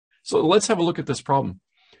So let's have a look at this problem.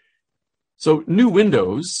 So new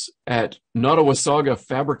windows at Nottawasaga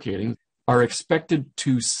Fabricating are expected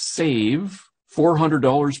to save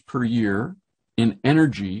 $400 per year in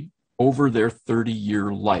energy over their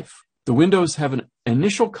 30-year life. The windows have an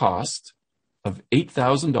initial cost of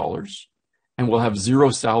 $8,000 and will have zero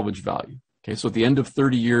salvage value. Okay, so at the end of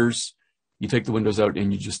 30 years, you take the windows out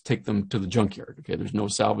and you just take them to the junkyard. Okay, there's no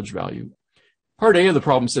salvage value. Part A of the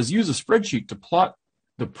problem says use a spreadsheet to plot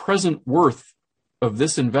the present worth of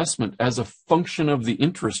this investment as a function of the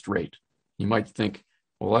interest rate. You might think,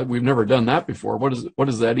 well, we've never done that before. What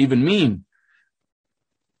does that even mean?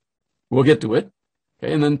 We'll get to it.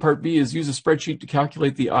 Okay, and then part B is use a spreadsheet to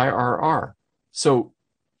calculate the IRR. So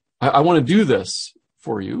I want to do this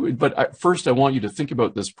for you, but first I want you to think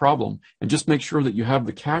about this problem and just make sure that you have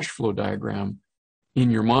the cash flow diagram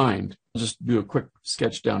in your mind. I'll just do a quick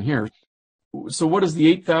sketch down here. So what is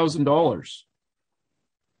the $8,000?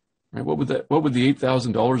 Right, what would the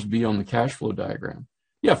 $8,000 be on the cash flow diagram?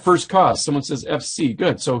 Yeah, first cost. Someone says FC.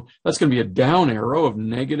 Good. So that's going to be a down arrow of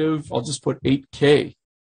negative. I'll just put 8K.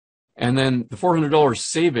 And then the $400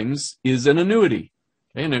 savings is an annuity.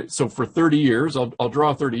 Okay, and so for 30 years, I'll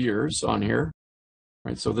draw 30 years on here.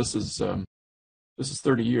 Right. So this is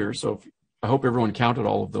 30 years. So I hope everyone counted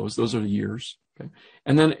all of those. Those are the years. Okay.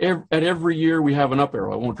 And then at every year we have an up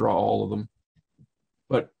arrow. I won't draw all of them,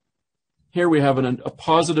 but here we have a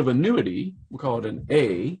positive annuity. We'll call it an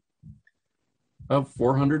A of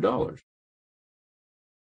 $400.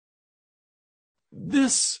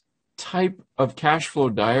 This type of cash flow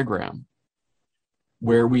diagram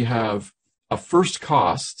where we have a first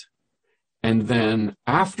cost and then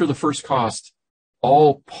after the first cost,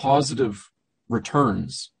 all positive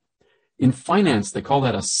returns. In finance, they call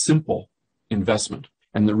that a simple investment.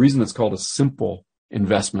 And the reason it's called a simple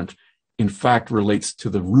investment, in fact, relates to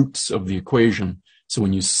the roots of the equation. So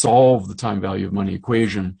when you solve the time value of money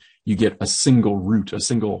equation, you get a single root,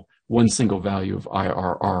 one single value of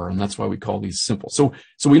IRR. And that's why we call these simple. So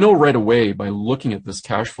we know right away by looking at this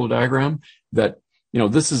cash flow diagram that,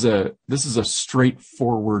 this is a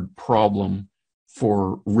straightforward problem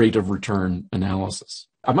for rate of return analysis.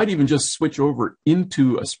 I might even just switch over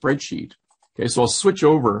into a spreadsheet. Okay, so I'll switch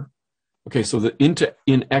over. Okay, so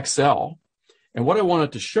in Excel. And what I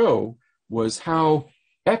wanted to show was how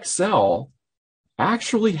Excel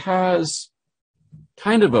actually has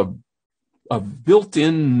kind of a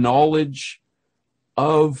built-in knowledge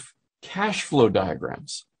of cash flow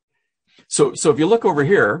diagrams. So if you look over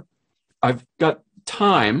here, I've got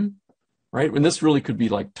time, right? And this really could be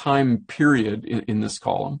like time period in this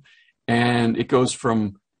column. And it goes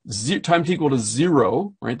from time to equal to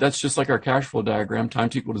 0, right? That's just like our cash flow diagram, time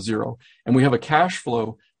to equal to 0. And we have a cash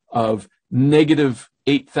flow of negative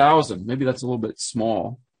 8,000. Maybe that's a little bit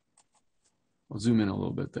small. I'll zoom in a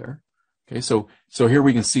little bit there. Okay, so here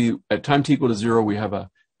we can see at time t equal to 0, we have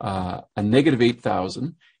a negative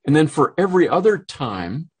 8,000. And then for every other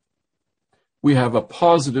time, we have a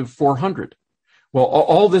positive 400. Well,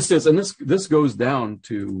 all this is, and this goes down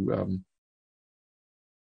to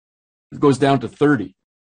 30.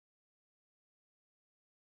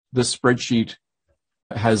 This spreadsheet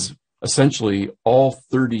has essentially all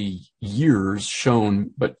 30 years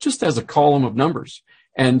shown, but just as a column of numbers.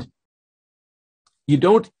 And you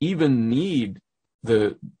don't even need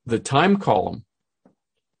the time column.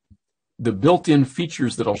 The built-in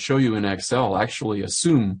features that I'll show you in Excel actually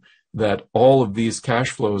assume that all of these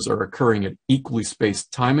cash flows are occurring at equally spaced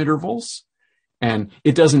time intervals. And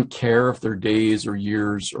it doesn't care if they're days or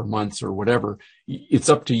years or months or whatever. It's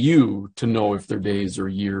up to you to know if they're days or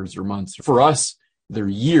years or months. For us, they're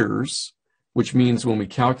years, which means when we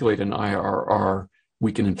calculate an IRR,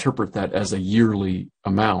 we can interpret that as a yearly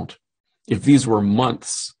amount. If these were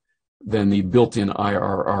months, then the built-in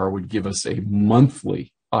IRR would give us a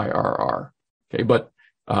monthly IRR. Okay, but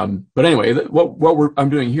anyway, what I'm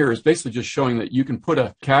doing here is basically just showing that you can put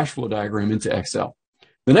a cash flow diagram into Excel.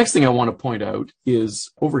 The next thing I want to point out is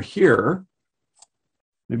over here.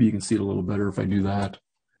 Maybe you can see it a little better if I do that.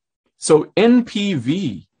 So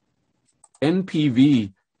NPV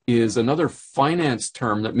is another finance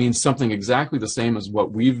term that means something exactly the same as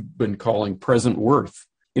what we've been calling present worth.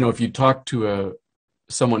 If you talk to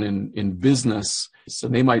someone in business, so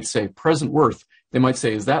they might say present worth. They might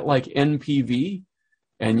say, is that like NPV?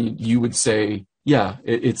 And you would say, yeah,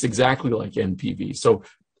 it's exactly like NPV. So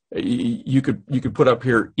you could put up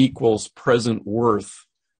here equals present worth.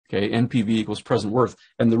 Okay, NPV equals present worth.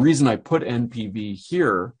 And the reason I put NPV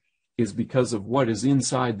here is because of what is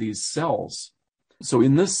inside these cells. So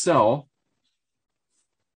in this cell,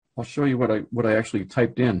 I'll show you what I actually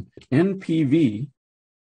typed in. NPV,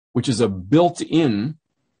 which is a built-in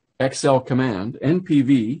Excel command,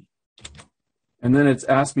 NPV, and then it's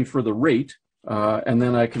asked me for the rate, and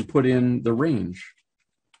then I can put in the range.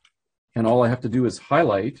 And all I have to do is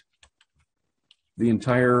highlight the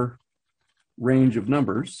entire range of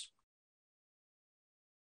numbers.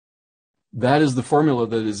 That is the formula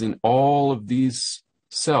that is in all of these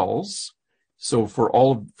cells. So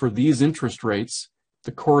for these interest rates,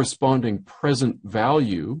 the corresponding present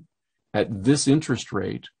value at this interest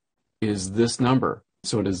rate is this number.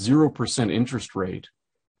 So at a 0% interest rate,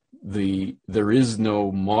 there is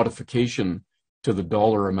no modification to the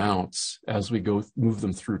dollar amounts as we move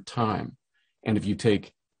them through time. And if you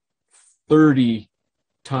take 30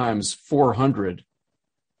 times 400,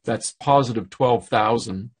 that's positive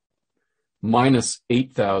 12,000 minus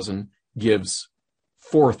 8,000 gives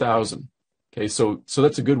 4,000. Okay, so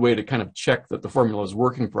that's a good way to kind of check that the formula is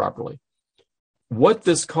working properly. What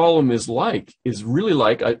this column is really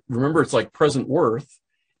like, remember it's like present worth,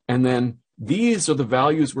 and then these are the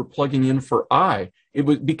values we're plugging in for I. It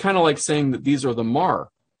would be kind of like saying that these are the MARR.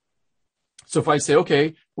 So if I say,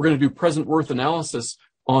 okay, we're going to do present worth analysis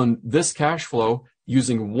on this cash flow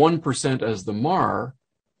using 1% as the MARR,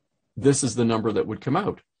 this is the number that would come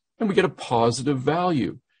out. And we get a positive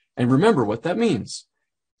value. And remember what that means.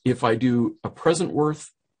 If I do a present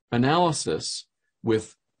worth analysis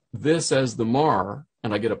with this as the MARR,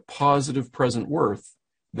 and I get a positive present worth,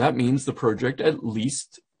 that means the project at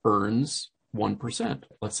least earns 1%.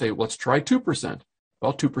 Let's try 2%.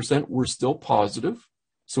 Well, 2%, we're still positive,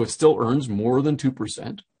 so it still earns more than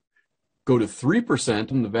 2%. Go to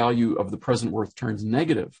 3%, and the value of the present worth turns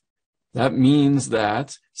negative. That means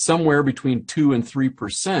that somewhere between 2 and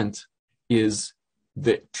 3% is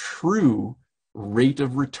the true rate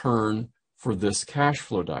of return for this cash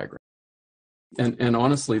flow diagram. And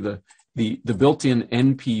honestly, the built-in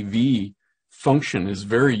NPV function is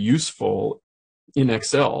very useful in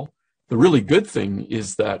Excel. The really good thing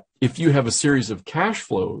is that if you have a series of cash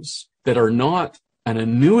flows that are not an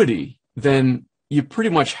annuity, then you pretty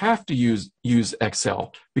much have to use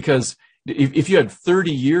Excel, because if you had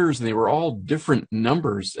 30 years and they were all different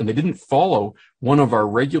numbers and they didn't follow one of our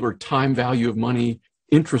regular time value of money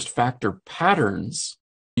interest factor patterns,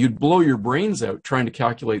 you'd blow your brains out trying to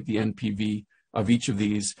calculate the NPV of each of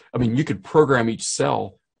these. I mean, you could program each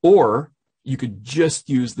cell, or you could just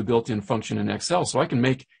use the built-in function in Excel. So I can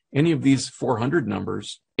make any of these 400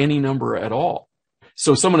 numbers any number at all.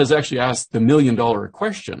 So someone has actually asked the $1 million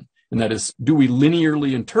question, and that is, do we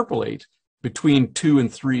linearly interpolate between 2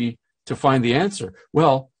 and 3 to find the answer?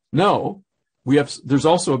 Well, no. There's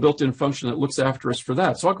also a built-in function that looks after us for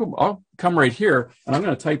that. So I'll come right here, and I'm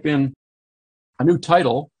going to type in a new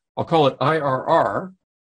title. I'll call it IRR.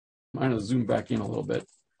 I'm going to zoom back in a little bit.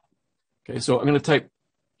 Okay, so I'm going to type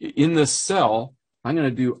in this cell, I'm going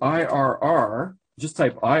to do IRR, just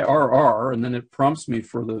type IRR, and then it prompts me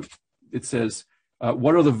it says,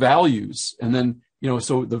 what are the values? And then,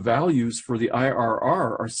 so the values for the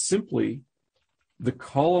IRR are simply the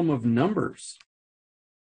column of numbers.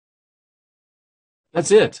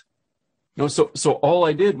 That's it. So all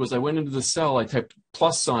I did was I went into the cell, I typed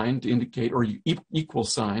plus sign to indicate, or equal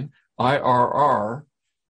sign, IRR,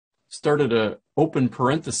 started a open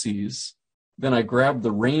parentheses, then I grabbed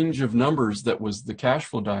the range of numbers that was the cash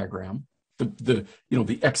flow diagram, the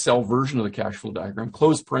Excel version of the cash flow diagram,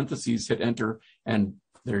 close parentheses, hit enter, and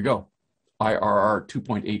there you go, IRR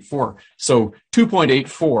 2.84. So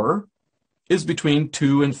 2.84 is between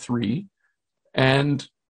 2 and 3, and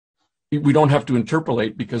we don't have to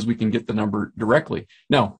interpolate because we can get the number directly.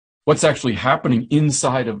 Now, what's actually happening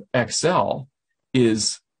inside of Excel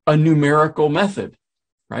is a numerical method,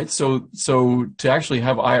 right? So to actually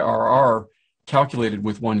have IRR calculated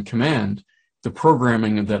with one command, the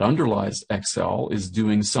programming that underlies Excel is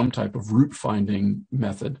doing some type of root finding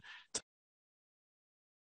method.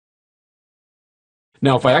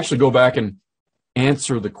 Now, if I actually go back and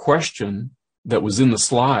answer the question that was in the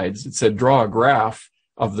slides, it said draw a graph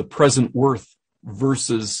of the present worth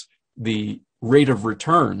versus the rate of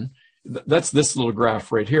return. That's this little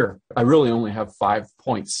graph right here. I really only have 5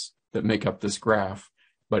 points that make up this graph,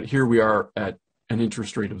 but here we are at an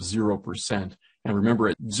interest rate of 0%. And remember,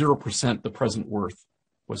 at 0%, the present worth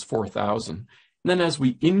was 4,000. And then as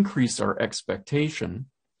we increase our expectation,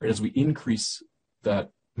 right, as we increase that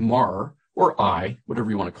MARR, or I,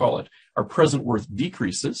 whatever you want to call it, our present worth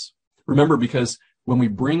decreases. Remember, because when we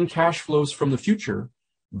bring cash flows from the future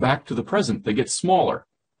back to the present, they get smaller.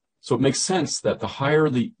 So it makes sense that the higher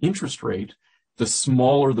the interest rate, the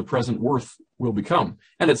smaller the present worth will become.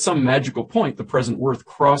 And at some magical point, the present worth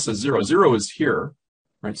crosses 0. 0 is here,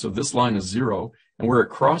 right? So this line is 0, and where it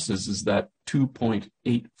crosses is that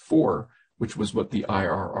 2.84, which was what the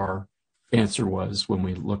IRR answer was when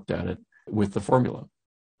we looked at it with the formula.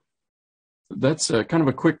 That's kind of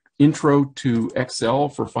a quick intro to Excel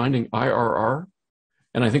for finding IRR.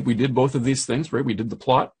 And I think we did both of these things, right? We did the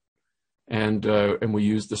plot and we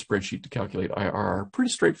used the spreadsheet to calculate IRR. Pretty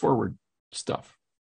straightforward stuff.